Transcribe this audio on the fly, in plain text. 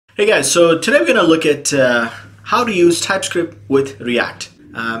Hey guys, so today we're going to look at how to use TypeScript with React.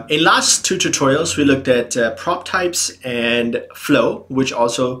 In last two tutorials, we looked at prop types and flow, which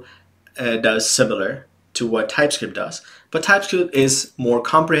also does similar to what TypeScript does. But TypeScript is more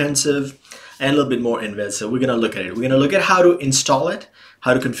comprehensive and a little bit more advanced. So we're going to look at it. We're going to look at how to install it,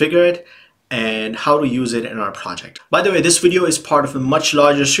 how to configure it, and how to use it in our project. By the way, this video is part of a much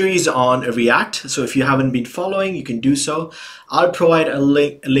larger series on React. So if you haven't been following, you can do so. I'll provide a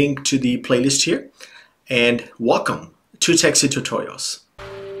link to the playlist here. And welcome to Texy Tutorials.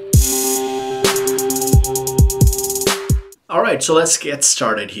 All right, so let's get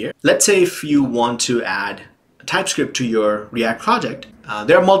started here. Let's say if you want to add TypeScript to your React project,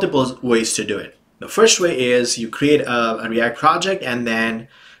 there are multiple ways to do it. The first way is you create a React project and then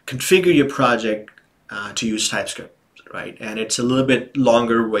configure your project to use TypeScript, right? And it's a little bit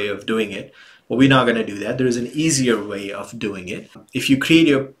longer way of doing it, but we're not going to do that. There is an easier way of doing it. If you create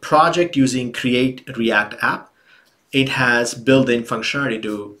your project using Create React App, it has built-in functionality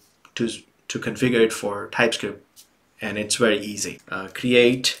to configure it for TypeScript, and it's very easy.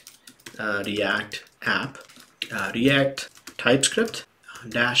 Create React App, React TypeScript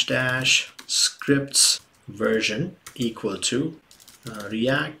 -- scripts version equal to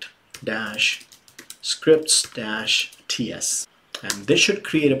React scripts ts, and this should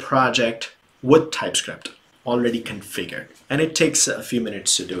create a project with TypeScript already configured, and it takes a few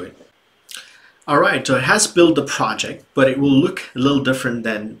minutes to do it. Alright, so it has built the project, but it will look a little different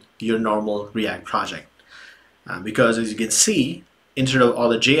than your normal React project because, as you can see, instead of all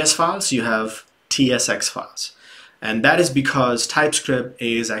the JS files, you have TSX files, and that is because TypeScript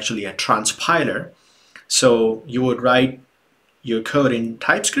is actually a transpiler. So you would write your code in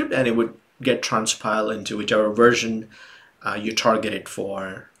TypeScript and it would get transpiled into whichever version you target it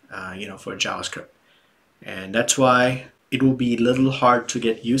for, for JavaScript. And that's why it will be a little hard to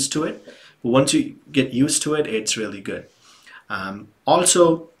get used to it. But once you get used to it, it's really good.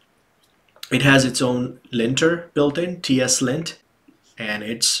 Also, it has its own linter built in, TSLint, and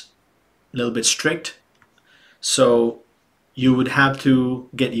it's a little bit strict. So you would have to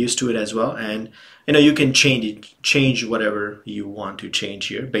get used to it as well, and you can change whatever you want to change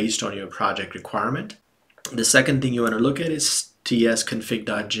here based on your project requirement. The second thing you want to look at is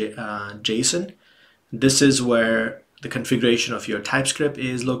tsconfig.json. This is where the configuration of your TypeScript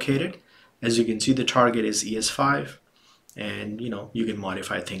is located. As you can see, the target is ES5, and you can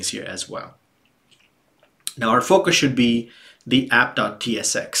modify things here as well. Now our focus should be the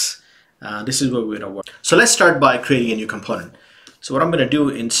app.tsx. This is where we're going to work. So let's start by creating a new component. So what I'm going to do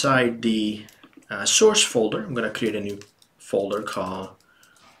inside the source folder, I'm going to create a new folder called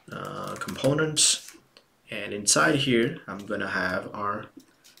components, and inside here I'm going to have our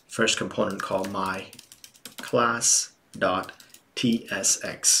first component called my class.tsx.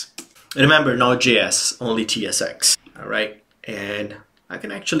 Remember, no JS, only TSX. All right, and I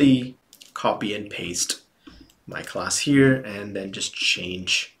can actually copy and paste my class here and then just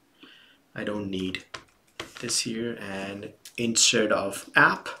change. I don't need this here, and instead of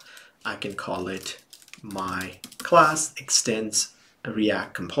app, I can call it my class extends a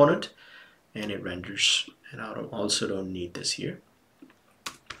React component, and it renders. And I also don't need this here.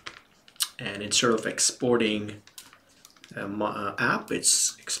 And instead of exporting my app, it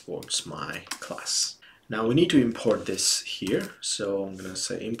exports my class. Now we need to import this here. So I'm gonna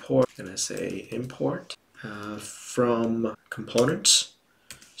say import. I'm gonna say import from components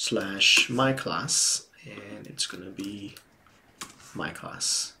 / my class, and it's gonna be my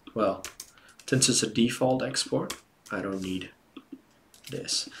class. Well, since it's a default export, I don't need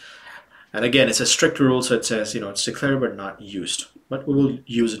this. And again, it's a strict rule, so it says it's declared but not used, but we will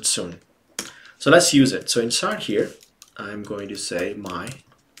use it soon. So let's use it. So inside here, I'm going to say my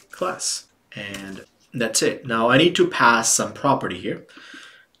class, and that's it. Now I need to pass some property here.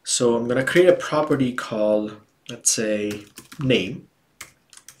 So I'm going to create a property called, let's say, name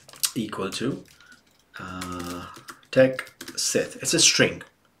equal to TextSith. It's a string.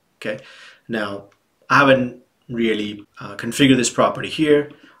 Okay. Now I haven't really configured this property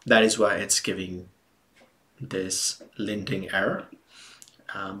here. That is why it's giving this linting error,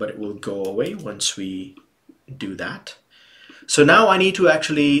 but it will go away once we do that. So now I need to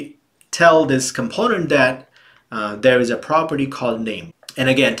actually tell this component that there is a property called name. And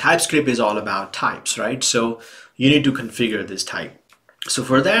again, TypeScript is all about types, right? So you need to configure this type. So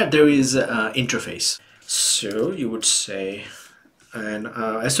for that, there is an interface. So you would say, and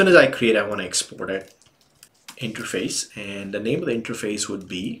as soon as I create, I want to export it, interface, and the name of the interface would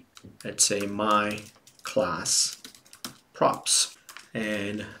be, let's say, my class props,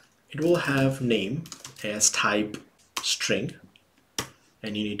 and it will have name as type string,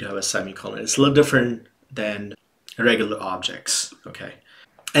 and you need to have a semicolon. It's a little different than regular objects, okay?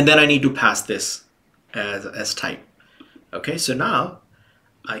 And then I need to pass this as type. Okay, so now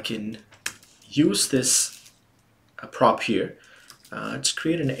I can use this prop here. Let's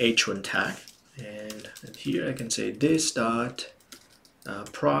create an h1 tag, and here I can say this dot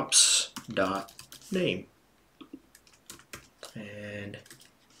props dot name and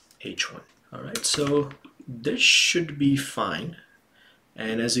h1. All right, so this should be fine.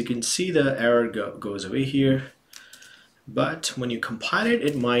 And as you can see, the error goes away here. But when you compile it,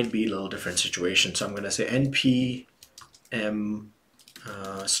 it might be a little different situation. So I'm going to say npm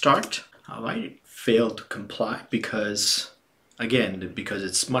start. All right, it failed to comply because, again, because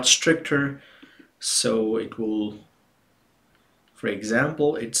it's much stricter. So it will, for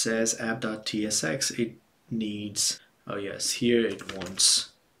example, it says app.tsx. It needs, oh yes, here it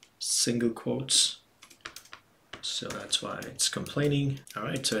wants single quotes. So that's why it's complaining. All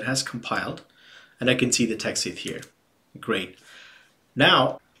right, so it has compiled, and I can see the text here. Great.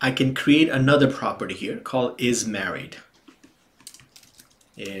 Now I can create another property here called isMarried.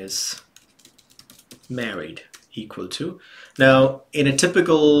 Is married equal to. Now in a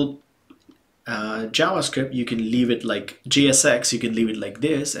typical JavaScript, you can leave it like JSX, you can leave it like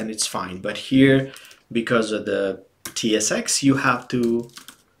this and it's fine. But here, because of the TSX, you have to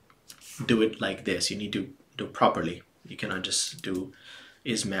do it like this. You need to do it properly. You cannot just do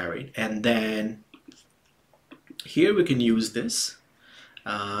isMarried. And then here we can use this.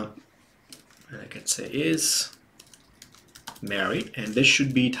 And I can say is married, and this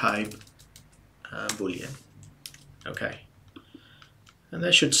should be type Boolean. Okay, and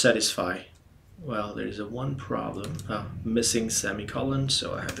that should satisfy. Well, there is a one problem, missing semicolon,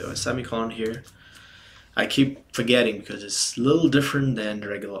 so I have to have a semicolon here. I keep forgetting because it's a little different than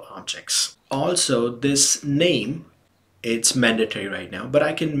regular objects. Also, this name, it's mandatory right now, but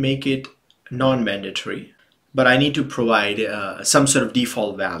I can make it non-mandatory. But I need to provide some sort of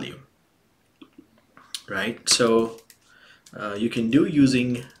default value, right? So you can do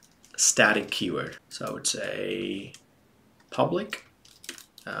using static keyword. So I would say public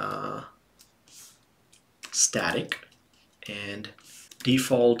static and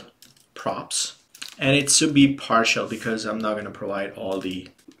default props, and it should be partial because I'm not going to provide all the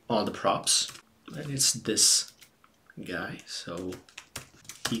props, and it's this guy, so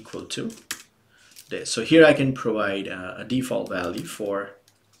equal to this. So here I can provide a default value for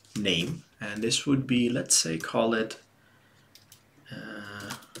name, and this would be, let's say, call it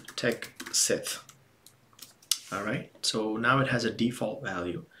TechSith. All right, so now it has a default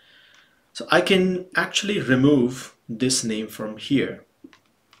value. So I can actually remove this name from here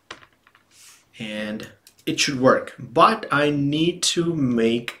and it should work, but I need to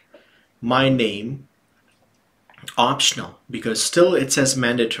make my name optional because still it says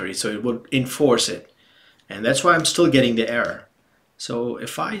mandatory, so it would enforce it, and that's why I'm still getting the error. So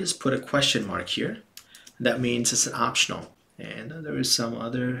if I just put a question mark here, that means it's an optional. And there is some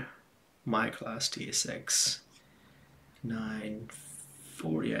other my class tsx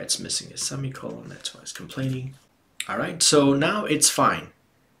 9.4, yeah, it's missing a semicolon, that's why it's complaining. All right, so now it's fine.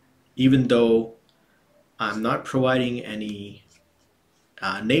 Even though I'm not providing any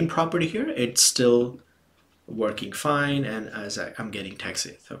name property here, it's still working fine, and as I'm getting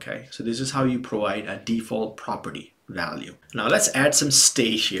TechSith. Okay, so this is how you provide a default property value. Now let's add some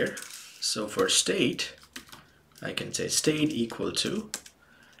state here. So for state, I can say state equal to,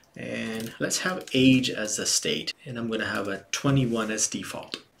 and let's have age as the state, and I'm going to have a 21 as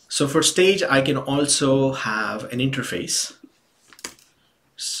default. So for stage, I can also have an interface.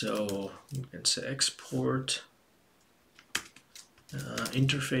 So you can say export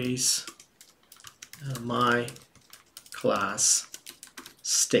interface my class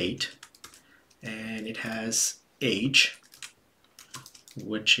state, and it has age,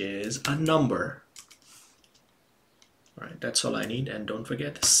 which is a number. All right, that's all I need, and don't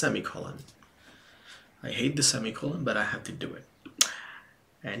forget the semicolon. I hate the semicolon, but I have to do it.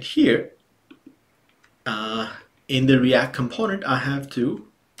 And here in the React component, I have to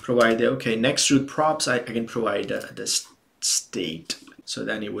provide the, okay, next to props, I can provide the state. So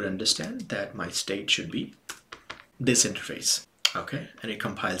then it would understand that my state should be this interface. Okay, and it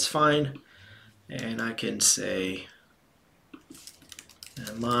compiles fine. And I can say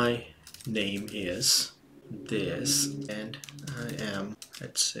my name is this, and I am,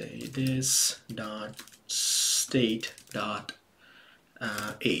 let's say, this dot state dot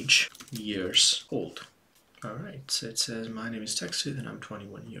age, years old. All right, so it says my name is TechSith and I'm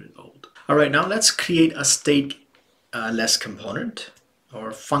 21 years old. All right, now let's create a stateless component,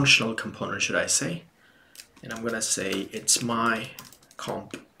 or functional component, should I say. And I'm gonna say it's my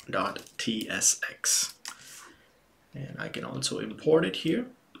comp.tsx. And I can also import it here,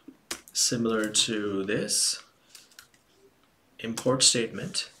 similar to this import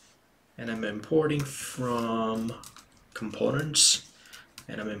statement. And I'm importing from components,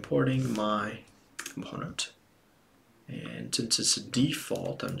 and I'm importing my component. And since it's a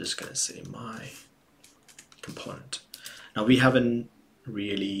default, I'm just going to say my component. Now we haven't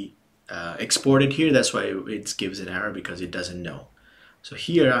really exported here, that's why it gives an error, because it doesn't know. So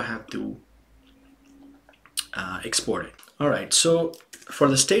here I have to export it. All right, so for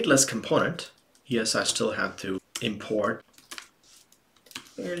the stateless component, yes, I still have to import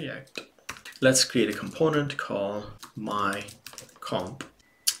React. Let's create a component called my comp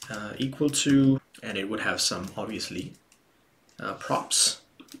equal to, and it would have some obviously props,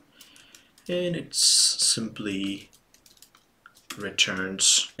 and it's simply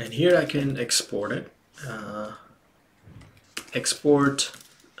returns, and here I can export it. Export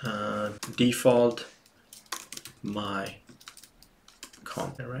default my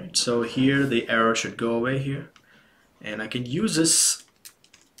comp. All right, so here the error should go away here, and I can use this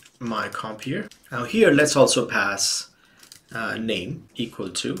my comp here. Now here let's also pass name equal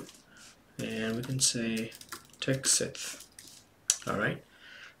to, and we can say TypeScript. All right,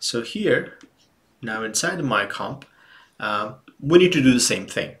 so here now inside the my comp we need to do the same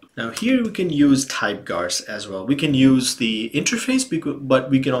thing. Now here we can use type guards as well. We can use the interface,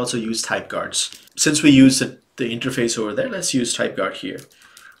 but we can also use type guards. Since we use the interface over there, let's use type guard here.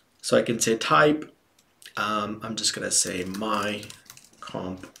 So I can say type, I'm just gonna say my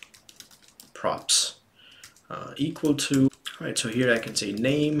comp props equal to. All right, so here I can say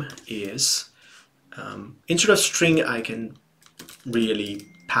name is, instead of string I can really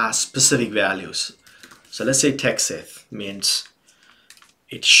pass specific values. So let's say TypeScript means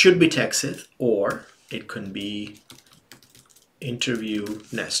it should be TypeScript, or it can be interview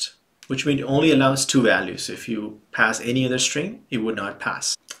nest, which means it only allows 2 values. If you pass any other string, it would not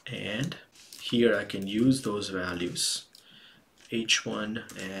pass. And here I can use those values, h1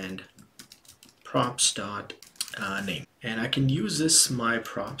 and props dot name. And I can use this my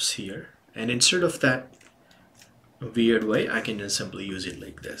props here, and instead of that weird way, I can just simply use it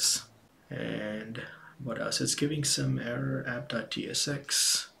like this. And what else? It's giving some error,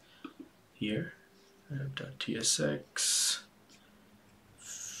 app.tsx here, app.tsx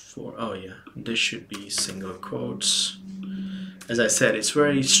for, oh yeah, this should be single quotes. As I said, it's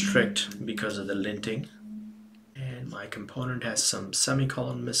very strict because of the linting, and my component has some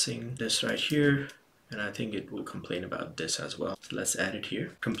semicolon missing, this right here, and I think it will complain about this as well. So let's add it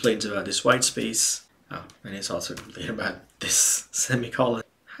here. Complains about this white space. Oh, and it's also complaining about this semicolon.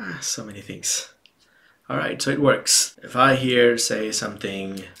 So many things. All right, so it works. If I here say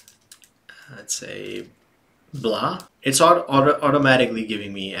something, let's say blah, it's automatically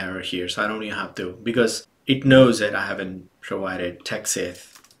giving me error here, so I don't even have to, because it knows that I haven't provided TypeScript.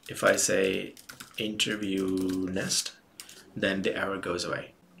 If I say interview nest, then the error goes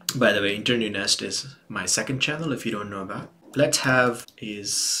away. By the way, interview nest is my second channel if you don't know about. Let's have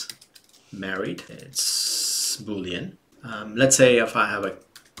is married, it's Boolean. Let's say if I have a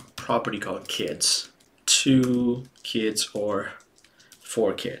property called kids, 2 kids or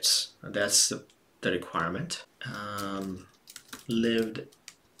 4 kids, that's the requirement. Lived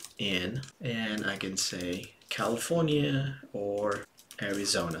in, and I can say California or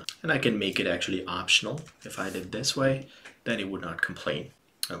Arizona, and I can make it actually optional. If I did this way, then it would not complain.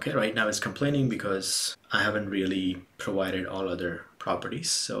 Okay, right now it's complaining because I haven't really provided all other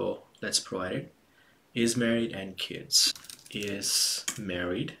properties, so let's provide it. Is married and kids. Is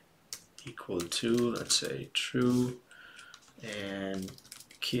married equal to, let's say true, and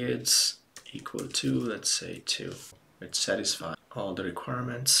kids equal to, let's say 2. It satisfies all the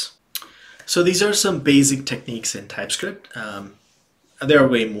requirements. So these are some basic techniques in TypeScript. There are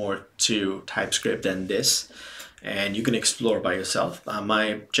way more to TypeScript than this, and you can explore by yourself. My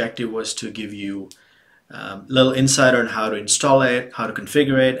objective was to give you a little insight on how to install it, how to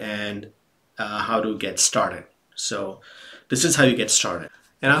configure it, and how to get started. So this is how you get started.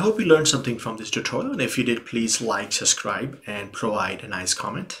 And I hope you learned something from this tutorial. And if you did, please like, subscribe, and provide a nice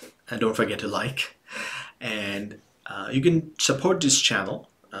comment. And don't forget to like. And you can support this channel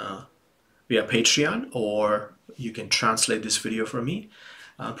via Patreon, or you can translate this video for me.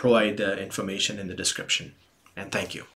 Provide the information in the description. And thank you.